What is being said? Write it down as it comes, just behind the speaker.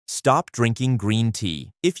Stop drinking green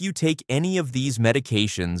tea. If you take any of these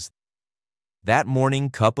medications, that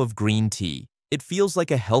morning cup of green tea, it feels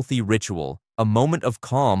like a healthy ritual, a moment of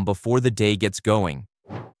calm before the day gets going.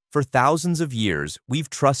 For thousands of years, we've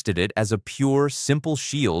trusted it as a pure, simple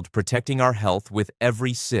shield protecting our health with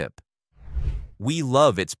every sip. We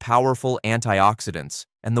love its powerful antioxidants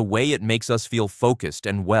and the way it makes us feel focused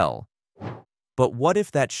and well. But what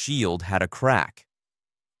if that shield had a crack?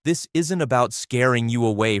 This isn't about scaring you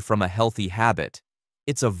away from a healthy habit.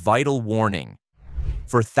 It's a vital warning.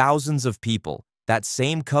 For thousands of people, that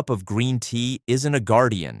same cup of green tea isn't a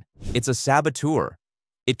guardian. It's a saboteur.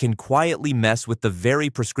 It can quietly mess with the very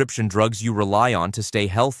prescription drugs you rely on to stay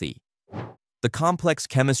healthy. The complex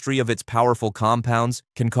chemistry of its powerful compounds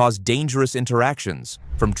can cause dangerous interactions,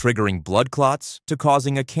 from triggering blood clots to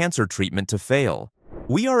causing a cancer treatment to fail.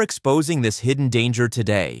 We are exposing this hidden danger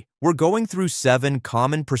today. We're going through 7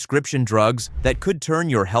 common prescription drugs that could turn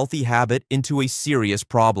your healthy habit into a serious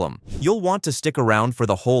problem. You'll want to stick around for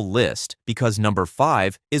the whole list because number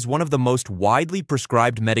 5 is one of the most widely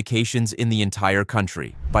prescribed medications in the entire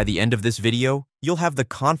country. By the end of this video, you'll have the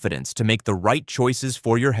confidence to make the right choices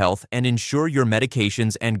for your health and ensure your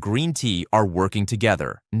medications and green tea are working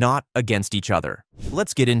together, not against each other.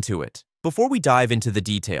 Let's get into it. Before we dive into the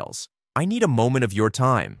details, I need a moment of your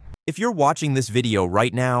time. If you're watching this video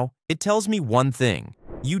right now, it tells me one thing.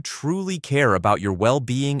 You truly care about your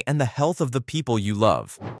well-being and the health of the people you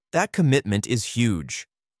love. That commitment is huge.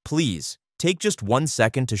 Please, take just 1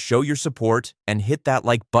 second to show your support and hit that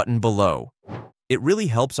like button below. It really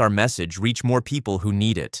helps our message reach more people who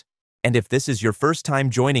need it. And if this is your first time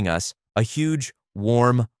joining us, a huge,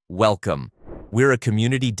 warm welcome. We're a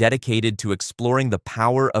community dedicated to exploring the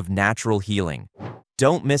power of natural healing.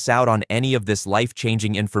 Don't miss out on any of this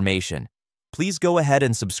life-changing information. Please go ahead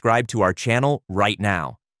and subscribe to our channel right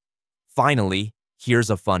now. Finally, here's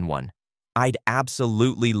a fun one. I'd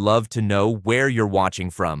absolutely love to know where you're watching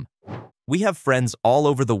from. We have friends all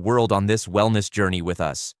over the world on this wellness journey with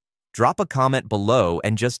us. Drop a comment below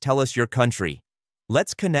and just tell us your country.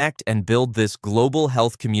 Let's connect and build this global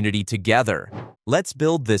health community together. Let's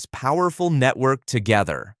build this powerful network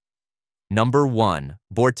together. Number 1.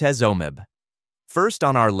 Bortezomib. First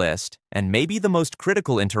on our list, and maybe the most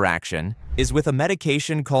critical interaction, is with a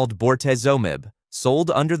medication called bortezomib,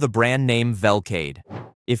 sold under the brand name Velcade.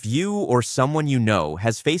 If you or someone you know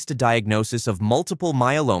has faced a diagnosis of multiple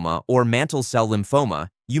myeloma or mantle cell lymphoma,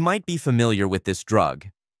 you might be familiar with this drug.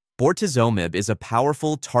 Bortezomib is a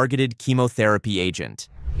powerful targeted chemotherapy agent.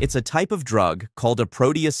 It's a type of drug called a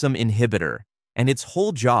proteasome inhibitor, and its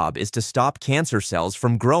whole job is to stop cancer cells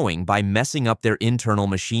from growing by messing up their internal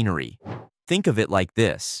machinery. Think of it like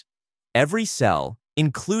this. Every cell,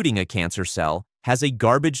 including a cancer cell, has a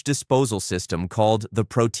garbage disposal system called the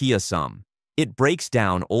proteasome. It breaks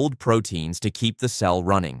down old proteins to keep the cell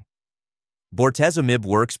running. Bortezomib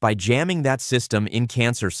works by jamming that system in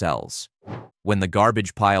cancer cells. When the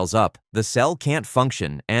garbage piles up, the cell can't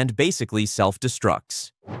function and basically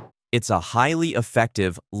self-destructs. It's a highly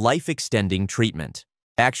effective, life-extending treatment.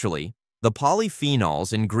 Actually, the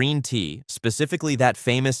polyphenols in green tea, specifically that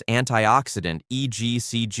famous antioxidant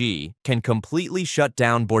EGCG, can completely shut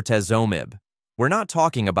down bortezomib. We're not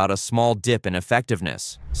talking about a small dip in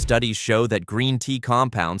effectiveness. Studies show that green tea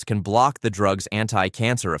compounds can block the drug's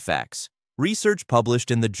anti-cancer effects. Research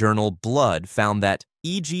published in the journal Blood found that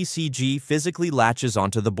EGCG physically latches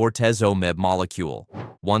onto the bortezomib molecule.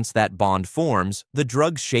 Once that bond forms, the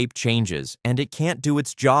drug's shape changes and it can't do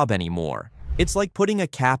its job anymore. It's like putting a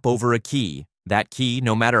cap over a key. That key,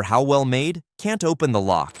 no matter how well made, can't open the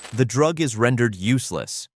lock. The drug is rendered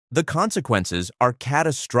useless. The consequences are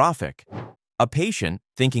catastrophic. A patient,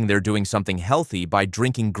 thinking they're doing something healthy by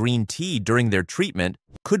drinking green tea during their treatment,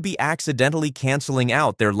 could be accidentally canceling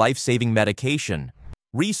out their life-saving medication.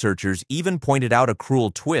 Researchers even pointed out a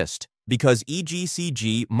cruel twist. Because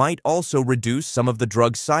EGCG might also reduce some of the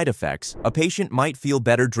drug's side effects, a patient might feel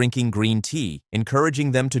better drinking green tea,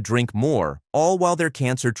 encouraging them to drink more, all while their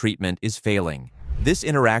cancer treatment is failing. This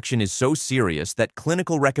interaction is so serious that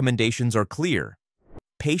clinical recommendations are clear.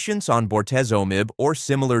 Patients on bortezomib or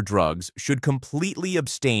similar drugs should completely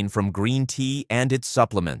abstain from green tea and its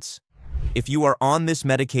supplements. If you are on this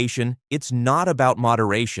medication, it's not about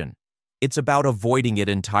moderation. It's about avoiding it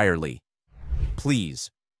entirely. Please,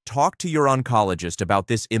 talk to your oncologist about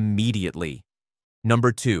this immediately.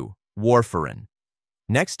 Number 2. Warfarin.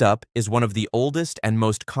 Next up is one of the oldest and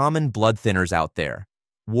most common blood thinners out there,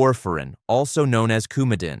 warfarin, also known as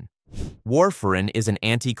Coumadin. Warfarin is an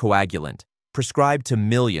anticoagulant, prescribed to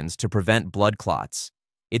millions to prevent blood clots.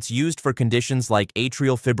 It's used for conditions like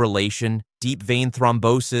atrial fibrillation, deep vein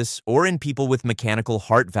thrombosis, or in people with mechanical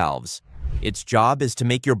heart valves. Its job is to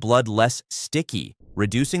make your blood less sticky,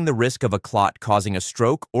 reducing the risk of a clot causing a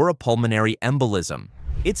stroke or a pulmonary embolism.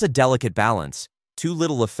 It's a delicate balance. Too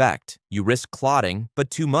little effect, you risk clotting,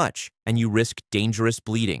 but too much, and you risk dangerous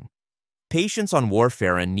bleeding. Patients on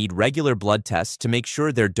warfarin need regular blood tests to make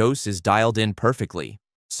sure their dose is dialed in perfectly.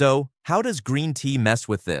 So, how does green tea mess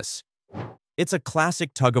with this? It's a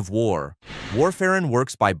classic tug of war. Warfarin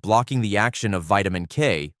works by blocking the action of vitamin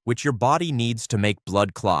K, which your body needs to make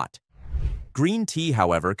blood clot. Green tea,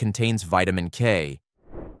 however, contains vitamin K.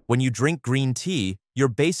 When you drink green tea, you're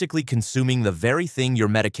basically consuming the very thing your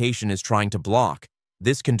medication is trying to block.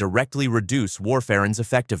 This can directly reduce warfarin's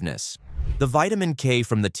effectiveness. The vitamin K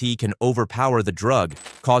from the tea can overpower the drug,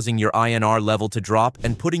 causing your INR level to drop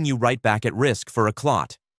and putting you right back at risk for a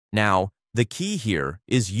clot. Now, the key here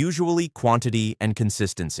is usually quantity and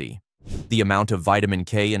consistency. The amount of vitamin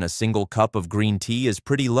K in a single cup of green tea is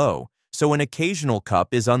pretty low, so an occasional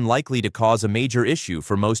cup is unlikely to cause a major issue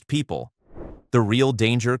for most people. The real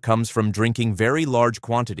danger comes from drinking very large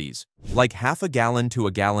quantities, like half a gallon to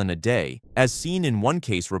a gallon a day, as seen in one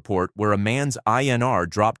case report where a man's INR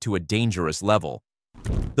dropped to a dangerous level.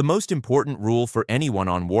 The most important rule for anyone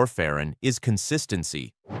on warfarin is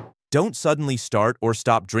consistency. Don't suddenly start or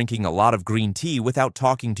stop drinking a lot of green tea without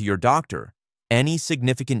talking to your doctor. Any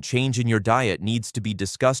significant change in your diet needs to be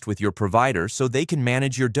discussed with your provider so they can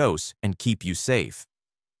manage your dose and keep you safe.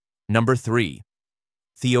 Number 3.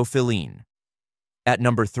 Theophylline. At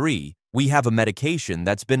number 3, we have a medication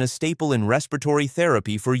that's been a staple in respiratory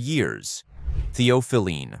therapy for years: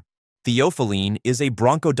 theophylline. Theophylline is a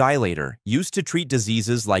bronchodilator used to treat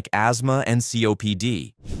diseases like asthma and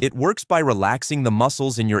COPD. It works by relaxing the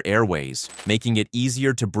muscles in your airways, making it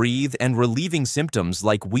easier to breathe and relieving symptoms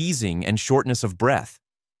like wheezing and shortness of breath.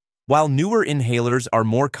 While newer inhalers are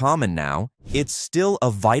more common now, it's still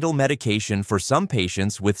a vital medication for some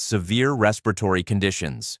patients with severe respiratory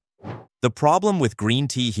conditions. The problem with green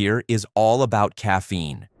tea here is all about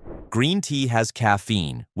caffeine. Green tea has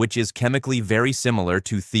caffeine, which is chemically very similar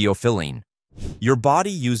to theophylline. Your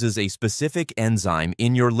body uses a specific enzyme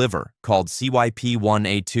in your liver called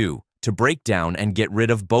CYP1A2 to break down and get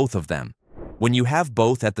rid of both of them. When you have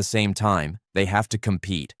both at the same time, they have to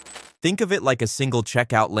compete. Think of it like a single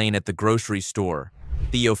checkout lane at the grocery store.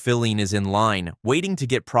 Theophylline is in line, waiting to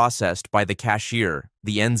get processed by the cashier,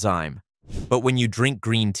 the enzyme. But when you drink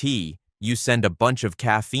green tea, you send a bunch of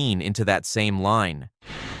caffeine into that same line.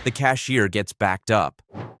 The cashier gets backed up.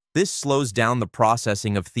 This slows down the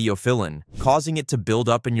processing of theophylline, causing it to build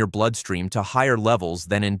up in your bloodstream to higher levels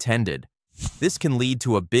than intended. This can lead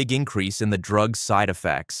to a big increase in the drug's side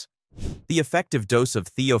effects. The effective dose of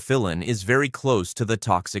theophylline is very close to the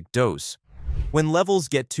toxic dose. When levels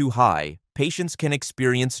get too high, patients can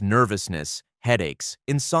experience nervousness, headaches,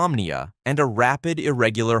 insomnia, and a rapid,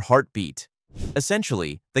 irregular heartbeat.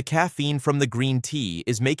 Essentially, the caffeine from the green tea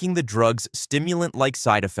is making the drug's stimulant-like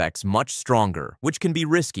side effects much stronger, which can be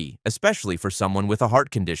risky, especially for someone with a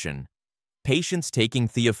heart condition. Patients taking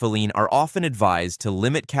theophylline are often advised to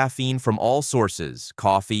limit caffeine from all sources: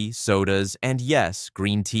 coffee, sodas, and yes,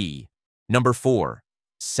 green tea. Number 4.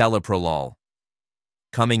 Celiprolol.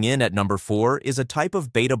 Coming in at number 4 is a type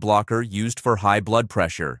of beta blocker used for high blood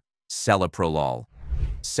pressure: celiprolol.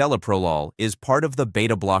 Celiprolol is part of the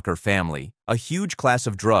beta blocker family, a huge class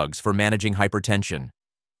of drugs for managing hypertension.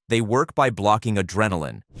 They work by blocking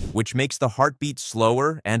adrenaline, which makes the heartbeat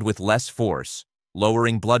slower and with less force,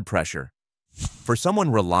 lowering blood pressure. For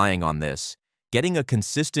someone relying on this, getting a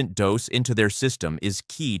consistent dose into their system is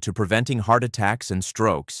key to preventing heart attacks and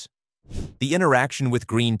strokes. The interaction with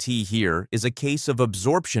green tea here is a case of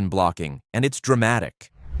absorption blocking, and it's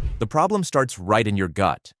dramatic. The problem starts right in your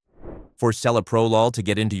gut. For celiprolol to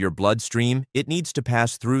get into your bloodstream, it needs to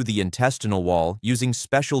pass through the intestinal wall using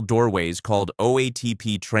special doorways called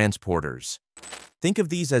OATP transporters. Think of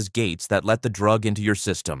these as gates that let the drug into your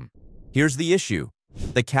system. Here's the issue.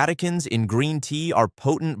 The catechins in green tea are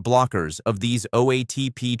potent blockers of these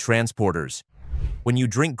OATP transporters. When you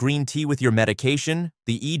drink green tea with your medication,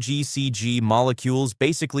 the EGCG molecules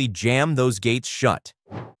basically jam those gates shut.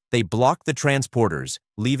 They block the transporters,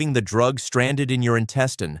 leaving the drug stranded in your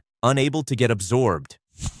intestine, unable to get absorbed.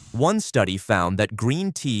 One study found that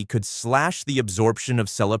green tea could slash the absorption of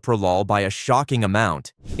celiprolol by a shocking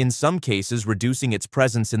amount, in some cases reducing its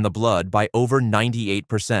presence in the blood by over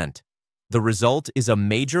 98%. The result is a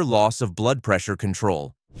major loss of blood pressure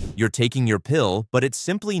control. You're taking your pill, but it's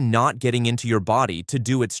simply not getting into your body to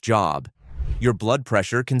do its job. Your blood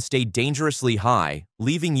pressure can stay dangerously high,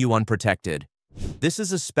 leaving you unprotected. This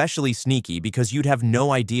is especially sneaky because you'd have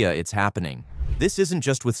no idea it's happening. This isn't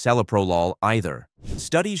just with celiprolol either.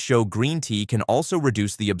 Studies show green tea can also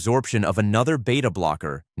reduce the absorption of another beta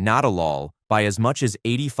blocker, nadolol, by as much as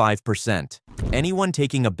 85%. Anyone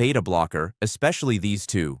taking a beta blocker, especially these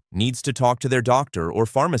two, needs to talk to their doctor or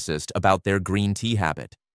pharmacist about their green tea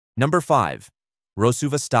habit. Number 5.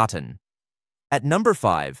 Rosuvastatin. At number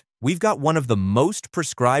 5, we've got one of the most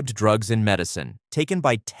prescribed drugs in medicine, taken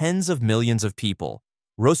by tens of millions of people,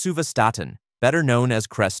 Rosuvastatin, better known as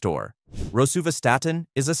Crestor. Rosuvastatin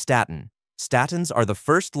is a statin. Statins are the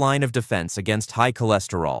first line of defense against high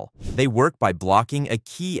cholesterol. They work by blocking a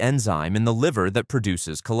key enzyme in the liver that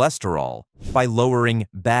produces cholesterol. By lowering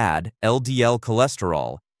bad LDL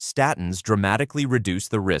cholesterol, statins dramatically reduce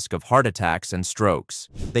the risk of heart attacks and strokes.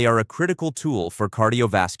 They are a critical tool for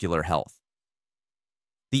cardiovascular health.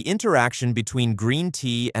 The interaction between green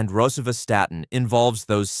tea and rosuvastatin involves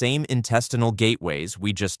those same intestinal gateways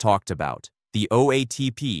we just talked about, the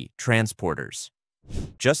OATP transporters.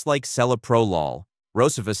 Just like celiprolol,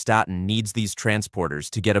 rosuvastatin needs these transporters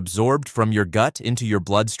to get absorbed from your gut into your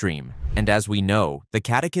bloodstream, and as we know, the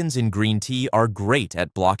catechins in green tea are great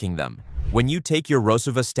at blocking them. When you take your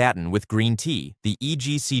rosuvastatin with green tea, the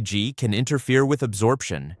EGCG can interfere with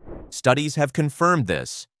absorption. Studies have confirmed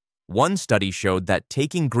this. One study showed that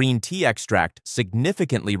taking green tea extract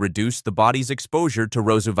significantly reduced the body's exposure to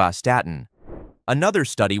rosuvastatin. Another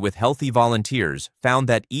study with healthy volunteers found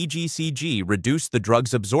that EGCG reduced the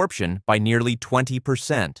drug's absorption by nearly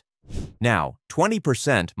 20%. Now,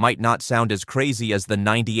 20% might not sound as crazy as the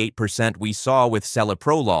 98% we saw with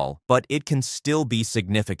celiprolol, but it can still be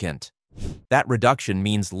significant. That reduction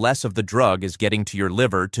means less of the drug is getting to your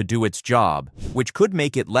liver to do its job, which could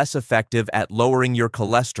make it less effective at lowering your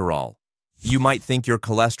cholesterol. You might think your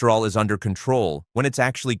cholesterol is under control when it's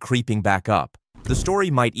actually creeping back up. The story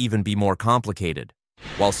might even be more complicated.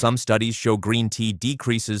 While some studies show green tea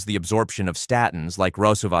decreases the absorption of statins like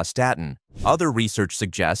rosuvastatin, other research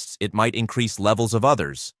suggests it might increase levels of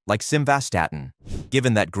others, like simvastatin.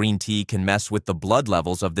 Given that green tea can mess with the blood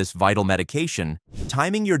levels of this vital medication,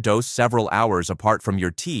 timing your dose several hours apart from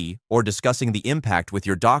your tea or discussing the impact with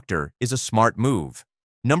your doctor is a smart move.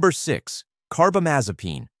 Number 6.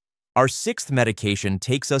 Carbamazepine. Our 6th medication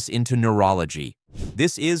takes us into neurology.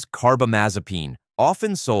 This is carbamazepine,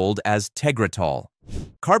 often sold as Tegretol.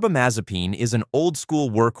 Carbamazepine is an old-school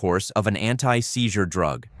workhorse of an anti-seizure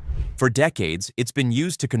drug. For decades, it's been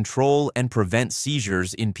used to control and prevent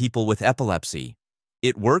seizures in people with epilepsy.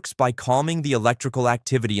 It works by calming the electrical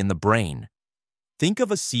activity in the brain. Think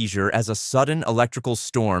of a seizure as a sudden electrical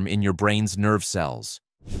storm in your brain's nerve cells.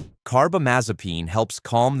 Carbamazepine helps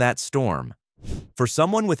calm that storm. For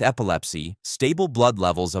someone with epilepsy, stable blood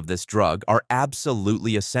levels of this drug are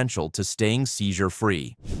absolutely essential to staying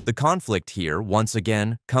seizure-free. The conflict here, once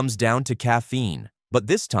again, comes down to caffeine. But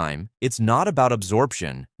this time, it's not about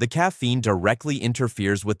absorption. The caffeine directly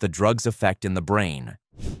interferes with the drug's effect in the brain.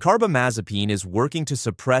 Carbamazepine is working to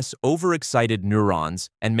suppress overexcited neurons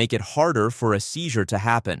and make it harder for a seizure to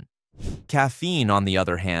happen. Caffeine, on the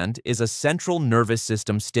other hand, is a central nervous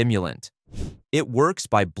system stimulant. It works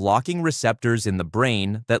by blocking receptors in the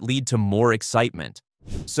brain that lead to more excitement.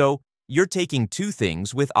 So, you're taking two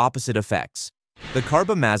things with opposite effects. The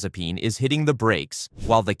carbamazepine is hitting the brakes,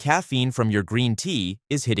 while the caffeine from your green tea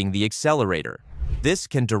is hitting the accelerator. This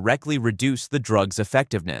can directly reduce the drug's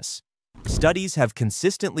effectiveness. Studies have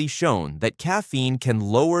consistently shown that caffeine can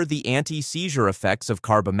lower the anti-seizure effects of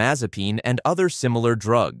carbamazepine and other similar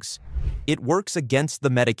drugs. It works against the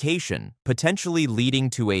medication, potentially leading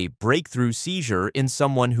to a breakthrough seizure in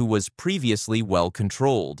someone who was previously well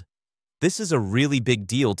controlled. This is a really big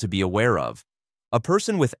deal to be aware of. A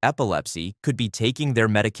person with epilepsy could be taking their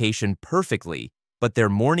medication perfectly, but their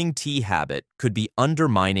morning tea habit could be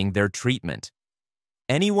undermining their treatment.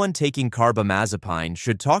 Anyone taking carbamazepine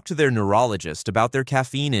should talk to their neurologist about their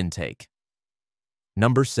caffeine intake.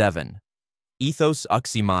 Number 7.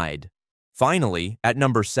 Ethosuximide. Finally, at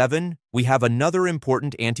number 7, we have another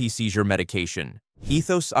important anti-seizure medication,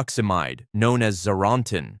 ethosuximide, known as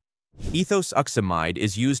Xarontin. Ethosuximide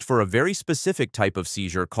is used for a very specific type of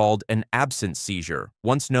seizure called an absence seizure,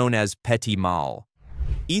 once known as petit mal.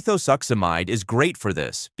 Ethosuximide is great for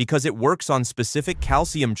this because it works on specific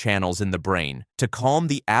calcium channels in the brain to calm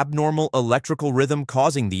the abnormal electrical rhythm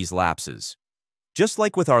causing these lapses. Just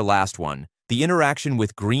like with our last one, the interaction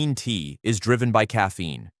with green tea is driven by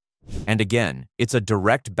caffeine. And again, it's a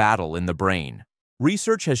direct battle in the brain.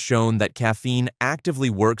 Research has shown that caffeine actively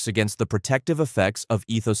works against the protective effects of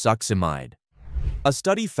ethosuximide. A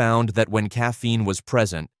study found that when caffeine was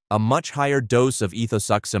present, a much higher dose of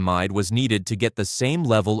ethosuximide was needed to get the same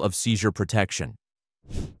level of seizure protection.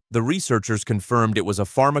 The researchers confirmed it was a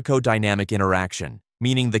pharmacodynamic interaction,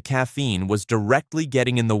 meaning the caffeine was directly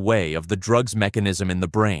getting in the way of the drug's mechanism in the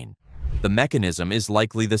brain. The mechanism is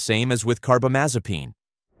likely the same as with carbamazepine.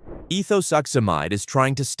 Ethosuximide is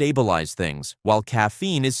trying to stabilize things, while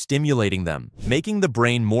caffeine is stimulating them, making the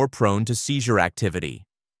brain more prone to seizure activity.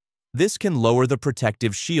 This can lower the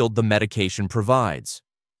protective shield the medication provides.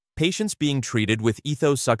 Patients being treated with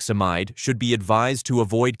ethosuximide should be advised to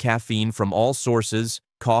avoid caffeine from all sources,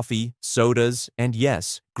 coffee, sodas, and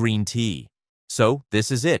yes, green tea. So,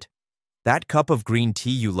 this is it. That cup of green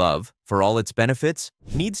tea you love, for all its benefits,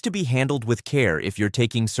 needs to be handled with care if you're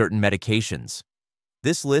taking certain medications.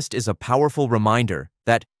 This list is a powerful reminder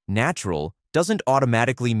that natural doesn't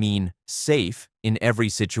automatically mean safe in every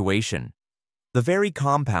situation. The very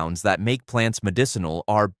compounds that make plants medicinal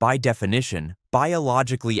are, by definition,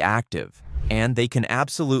 biologically active, and they can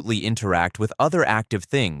absolutely interact with other active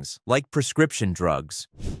things, like prescription drugs.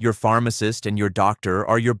 Your pharmacist and your doctor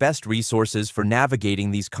are your best resources for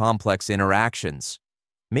navigating these complex interactions.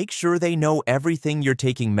 Make sure they know everything you're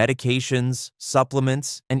taking: medications,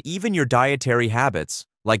 supplements, and even your dietary habits,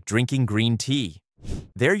 like drinking green tea.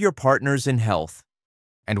 They're your partners in health.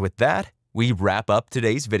 And with that, we wrap up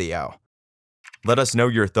today's video. Let us know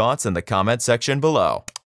your thoughts in the comment section below.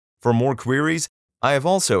 For more queries, I have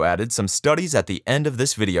also added some studies at the end of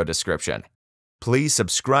this video description. Please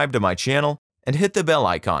subscribe to my channel and hit the bell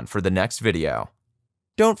icon for the next video.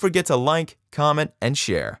 Don't forget to like, comment, and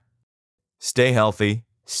share. Stay healthy,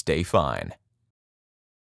 stay fine.